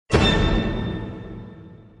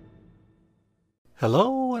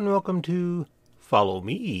Hello and welcome to Follow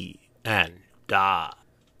Me and Die.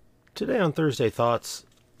 Today on Thursday Thoughts,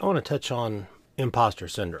 I want to touch on imposter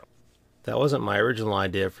syndrome. That wasn't my original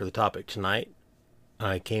idea for the topic tonight.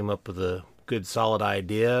 I came up with a good solid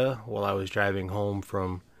idea while I was driving home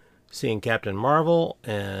from seeing Captain Marvel,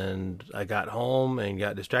 and I got home and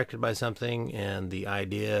got distracted by something, and the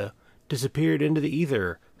idea disappeared into the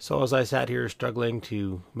ether. So as I sat here struggling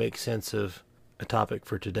to make sense of a topic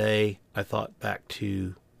for today, I thought back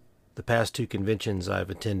to the past two conventions I've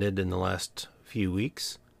attended in the last few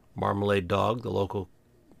weeks. Marmalade Dog, the local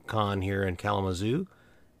con here in Kalamazoo,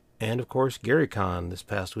 and of course GaryCon this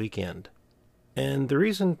past weekend. And the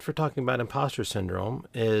reason for talking about imposter syndrome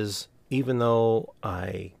is, even though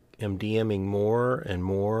I am DMing more and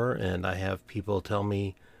more and I have people tell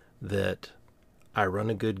me that I run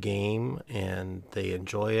a good game and they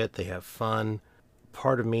enjoy it, they have fun,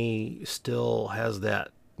 part of me still has that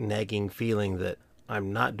nagging feeling that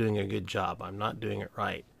I'm not doing a good job, I'm not doing it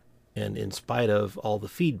right. And in spite of all the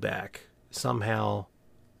feedback, somehow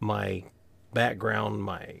my background,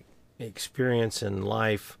 my experience in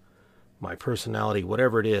life, my personality,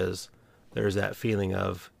 whatever it is, there's that feeling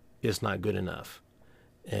of it's not good enough.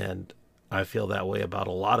 And I feel that way about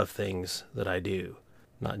a lot of things that I do,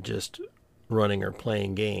 not just running or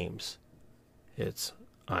playing games. It's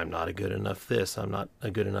I'm not a good enough this, I'm not a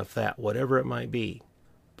good enough that, whatever it might be.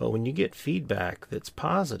 But when you get feedback that's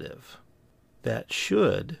positive, that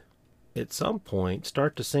should, at some point,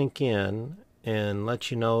 start to sink in and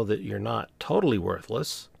let you know that you're not totally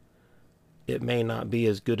worthless. It may not be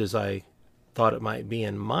as good as I thought it might be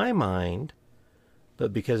in my mind,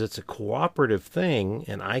 but because it's a cooperative thing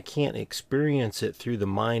and I can't experience it through the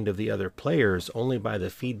mind of the other players, only by the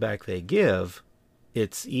feedback they give,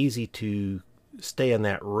 it's easy to stay in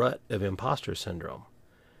that rut of imposter syndrome.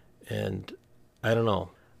 And I don't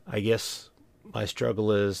know, I guess my struggle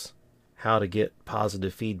is how to get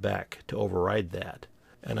positive feedback to override that.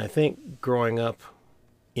 And I think growing up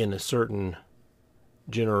in a certain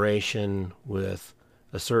generation with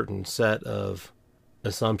a certain set of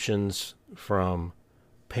assumptions from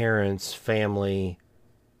parents, family,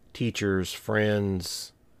 teachers,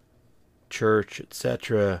 friends, church,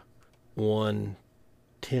 etc., one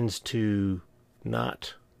tends to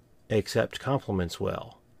not accept compliments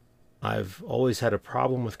well. I've always had a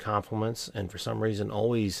problem with compliments, and for some reason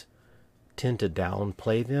always tend to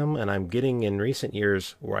downplay them, and I'm getting in recent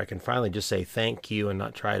years where I can finally just say thank you and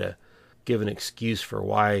not try to give an excuse for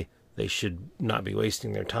why they should not be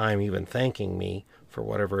wasting their time even thanking me for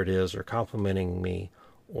whatever it is, or complimenting me,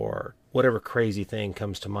 or whatever crazy thing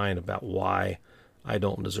comes to mind about why I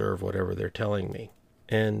don't deserve whatever they're telling me.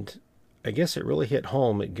 And I guess it really hit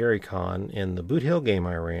home at GaryCon in the Boot Hill game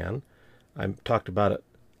I ran. I talked about it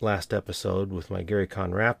last episode with my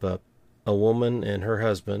GaryCon wrap-up. A woman and her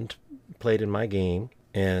husband played in my game,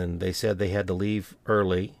 and they said they had to leave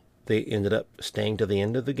early. They ended up staying to the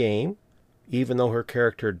end of the game. Even though her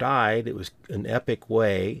character died, it was an epic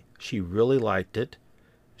way. She really liked it.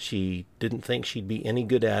 She didn't think she'd be any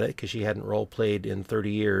good at it because she hadn't role-played in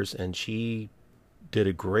 30 years, and she did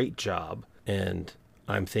a great job. And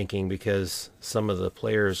I'm thinking, because some of the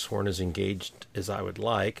players weren't as engaged as I would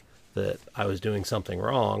like, that I was doing something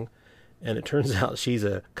wrong. And it turns out she's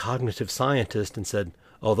a cognitive scientist and said,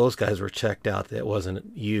 oh, those guys were checked out, that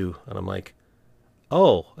wasn't you. And I'm like,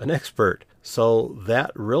 oh, an expert. So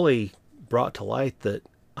that really brought to light that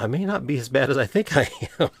I may not be as bad as I think I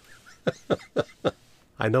am.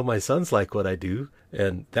 I know my sons like what I do,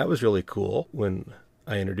 and that was really cool when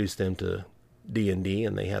I introduced them to D&D,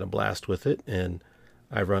 and they had a blast with it. And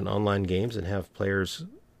I run online games and have players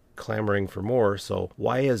clamoring for more. So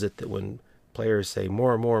why is it that when players say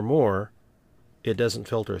more, more, more, it doesn't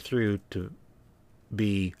filter through to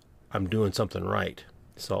be I'm doing something right?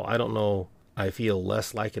 So I don't know. I feel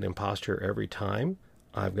less like an imposter every time.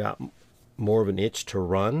 I've got more of an itch to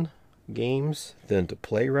run games than to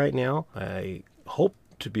play right now. I hope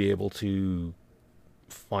to be able to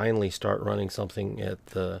finally start running something at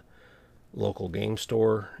the local game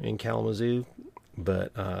store in Kalamazoo.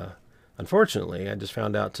 But unfortunately, I just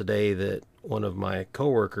found out today that one of my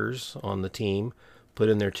coworkers on the team put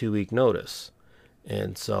in their 2-week notice.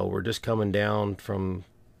 And so we're just coming down from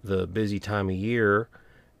the busy time of year,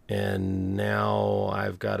 and now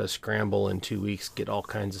I've got to scramble in 2 weeks, get all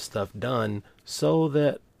kinds of stuff done so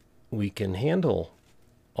that we can handle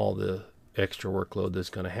all the extra workload that's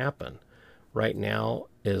going to happen. Right now,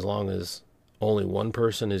 as long as only one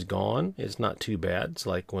person is gone, it's not too bad. It's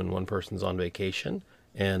like when one person's on vacation,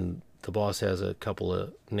 and the boss has a couple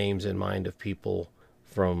of names in mind of people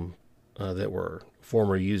from that were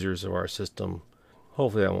former users of our system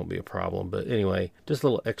hopefully that won't be a problem. But anyway, just a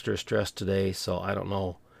little extra stress today, so I don't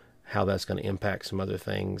know how that's going to impact some other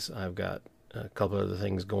things. I've got a couple other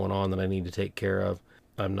things going on that I need to take care of.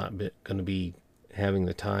 I'm not going to be having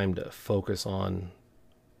the time to focus on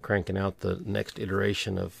cranking out the next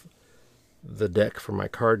iteration of the deck for my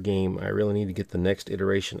card game. I really need to get the next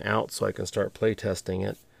iteration out so I can start playtesting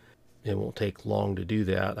it. It won't take long to do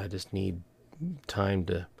that. I just need time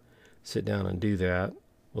to sit down and do that.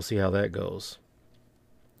 We'll see how that goes.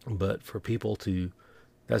 But for people to...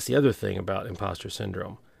 That's the other thing about imposter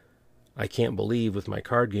syndrome. I can't believe with my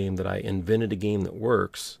card game that I invented a game that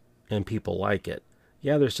works and people like it.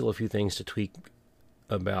 Yeah, there's still a few things to tweak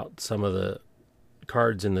about some of the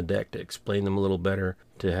cards in the deck to explain them a little better,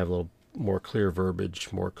 to have a little more clear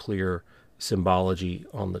verbiage, more clear symbology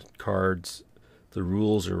on the cards. The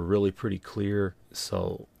rules are really pretty clear,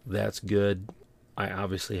 so that's good. I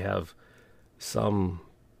obviously have some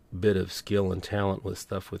bit of skill and talent with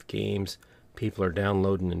stuff with games. People are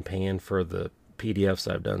downloading and paying for the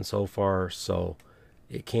PDFs I've done so far, so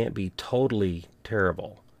it can't be totally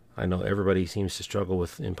terrible. I know everybody seems to struggle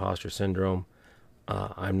with imposter syndrome.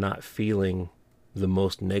 I'm not feeling the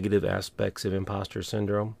most negative aspects of imposter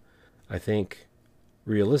syndrome. I think,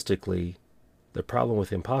 realistically, the problem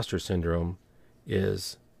with imposter syndrome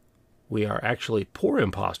is we are actually poor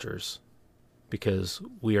imposters because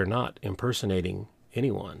we are not impersonating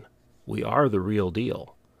anyone. We are the real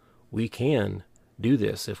deal. We can do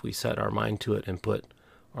this if we set our mind to it and put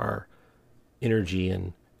our energy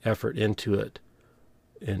and effort into it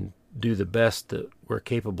and do the best that we're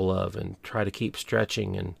capable of and try to keep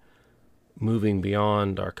stretching and moving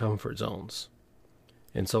beyond our comfort zones.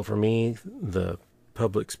 And so for me, the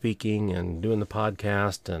public speaking and doing the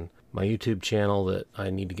podcast and my YouTube channel that I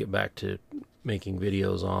need to get back to making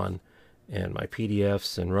videos on, and my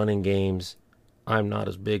PDFs and running games, I'm not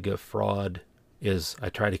as big a fraud as I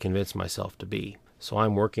try to convince myself to be. So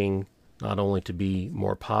I'm working not only to be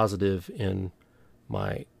more positive in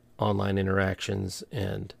my online interactions,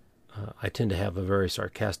 and I tend to have a very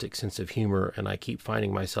sarcastic sense of humor, and I keep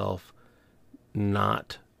finding myself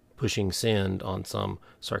not pushing send on some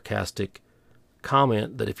sarcastic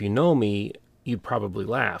comment that if you know me, you'd probably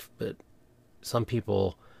laugh. But some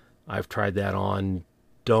people I've tried that on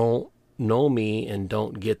don't know me and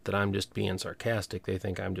don't get that I'm just being sarcastic. They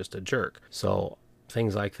think I'm just a jerk. So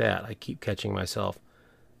things like that, I keep catching myself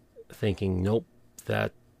thinking, nope,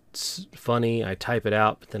 that's funny. I type it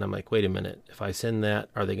out, but then I'm like, wait a minute. If I send that,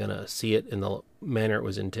 are they going to see it in the manner it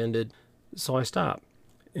was intended? So I stop.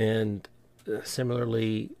 And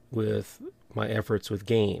similarly with my efforts with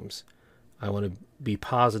games, I want to be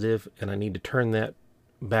positive, and I need to turn that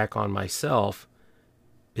back on myself.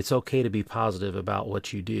 It's okay to be positive about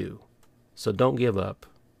what you do. So don't give up.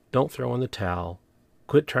 Don't throw in the towel.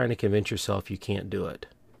 Quit trying to convince yourself you can't do it.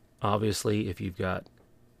 Obviously, if you've got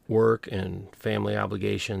work and family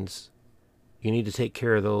obligations, you need to take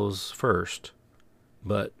care of those first.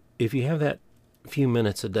 But if you have that few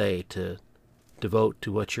minutes a day to devote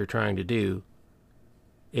to what you're trying to do,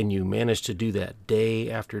 and you manage to do that day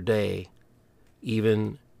after day,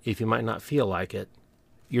 even if you might not feel like it,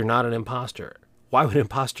 you're not an imposter. Why would an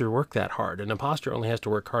imposter work that hard? An imposter only has to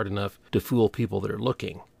work hard enough to fool people that are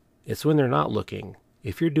looking. It's when they're not looking.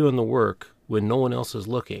 If you're doing the work when no one else is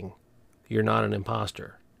looking, you're not an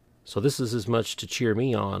imposter. So this is as much to cheer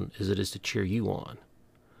me on as it is to cheer you on.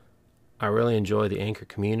 I really enjoy the Anchor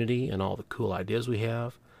community and all the cool ideas we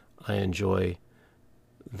have. I enjoy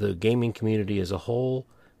the gaming community as a whole,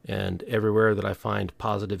 and everywhere that I find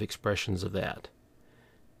positive expressions of that.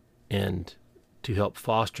 And to help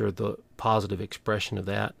foster the positive expression of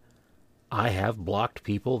that, I have blocked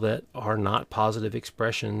people that are not positive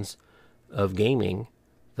expressions of gaming,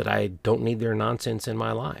 that I don't need their nonsense in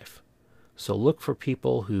my life. So look for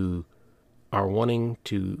people who are wanting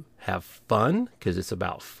to have fun, because it's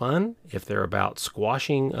about fun. If they're about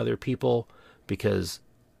squashing other people because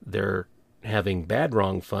they're having bad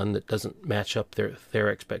wrong fun that doesn't match up their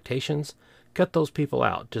expectations, cut those people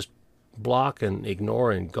out. Just block and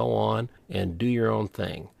ignore and go on and do your own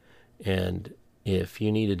thing. And if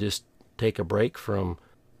you need to just take a break from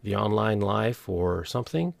the online life or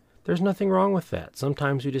something, there's nothing wrong with that.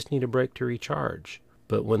 Sometimes you just need a break to recharge.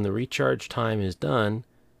 But when the recharge time is done,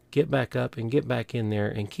 get back up and get back in there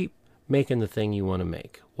and keep making the thing you want to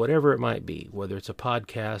make, whatever it might be, whether it's a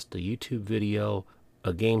podcast, a YouTube video,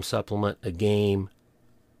 a game supplement, a game,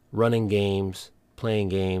 running games, playing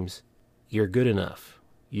games. You're good enough.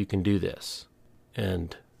 You can do this.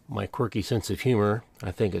 And my quirky sense of humor,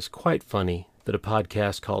 I think it's quite funny that a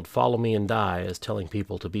podcast called Follow Me and Die is telling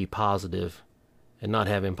people to be positive and not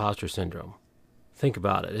have imposter syndrome. Think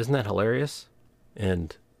about it. Isn't that hilarious?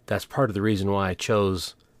 And that's part of the reason why I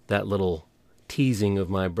chose that little teasing of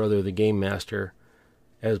my brother the Game Master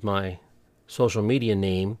as my social media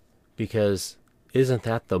name, because isn't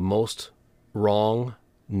that the most wrong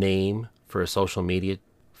name for a social media?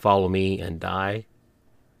 Follow me and die?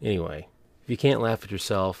 Anyway, if you can't laugh at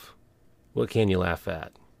yourself, what can you laugh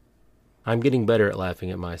at? I'm getting better at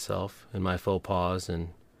laughing at myself and my faux pas and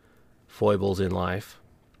foibles in life.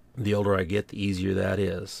 The older I get, the easier that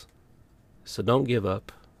is. So don't give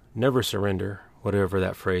up. Never surrender, whatever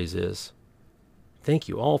that phrase is. Thank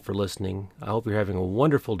you all for listening. I hope you're having a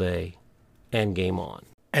wonderful day, and game on.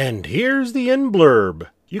 And here's the end blurb.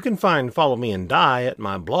 You can find Follow Me and Die at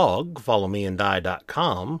my blog,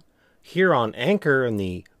 followmeanddie.com, here on Anchor and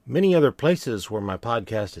the many other places where my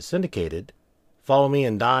podcast is syndicated. Follow Me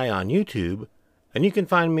and Die on YouTube, and you can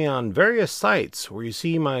find me on various sites where you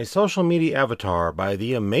see my social media avatar by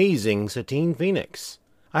the amazing Satine Phoenix.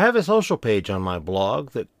 I have a social page on my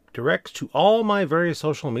blog that directs to all my various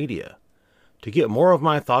social media. To get more of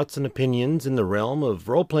my thoughts and opinions in the realm of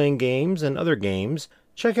role-playing games and other games,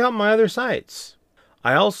 check out my other sites.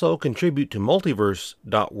 I also contribute to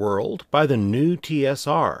multiverse.world by the new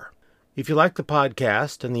TSR. If you like the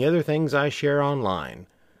podcast and the other things I share online,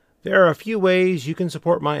 there are a few ways you can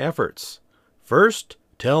support my efforts. First,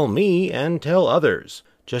 tell me and tell others.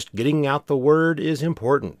 Just getting out the word is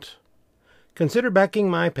important. Consider backing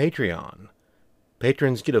my Patreon.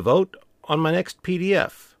 Patrons get a vote on my next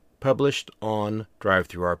PDF, published on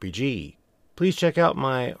DriveThruRPG. Please check out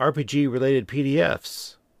my RPG-related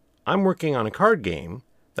PDFs. I'm working on a card game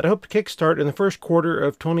that I hope to kickstart in the first quarter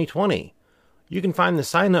of 2020. You can find the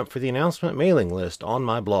sign-up for the announcement mailing list on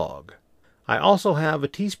my blog. I also have a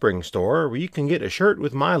Teespring store where you can get a shirt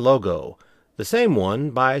with my logo, the same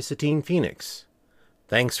one by Satine Phoenix.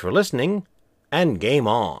 Thanks for listening, and game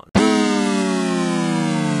on!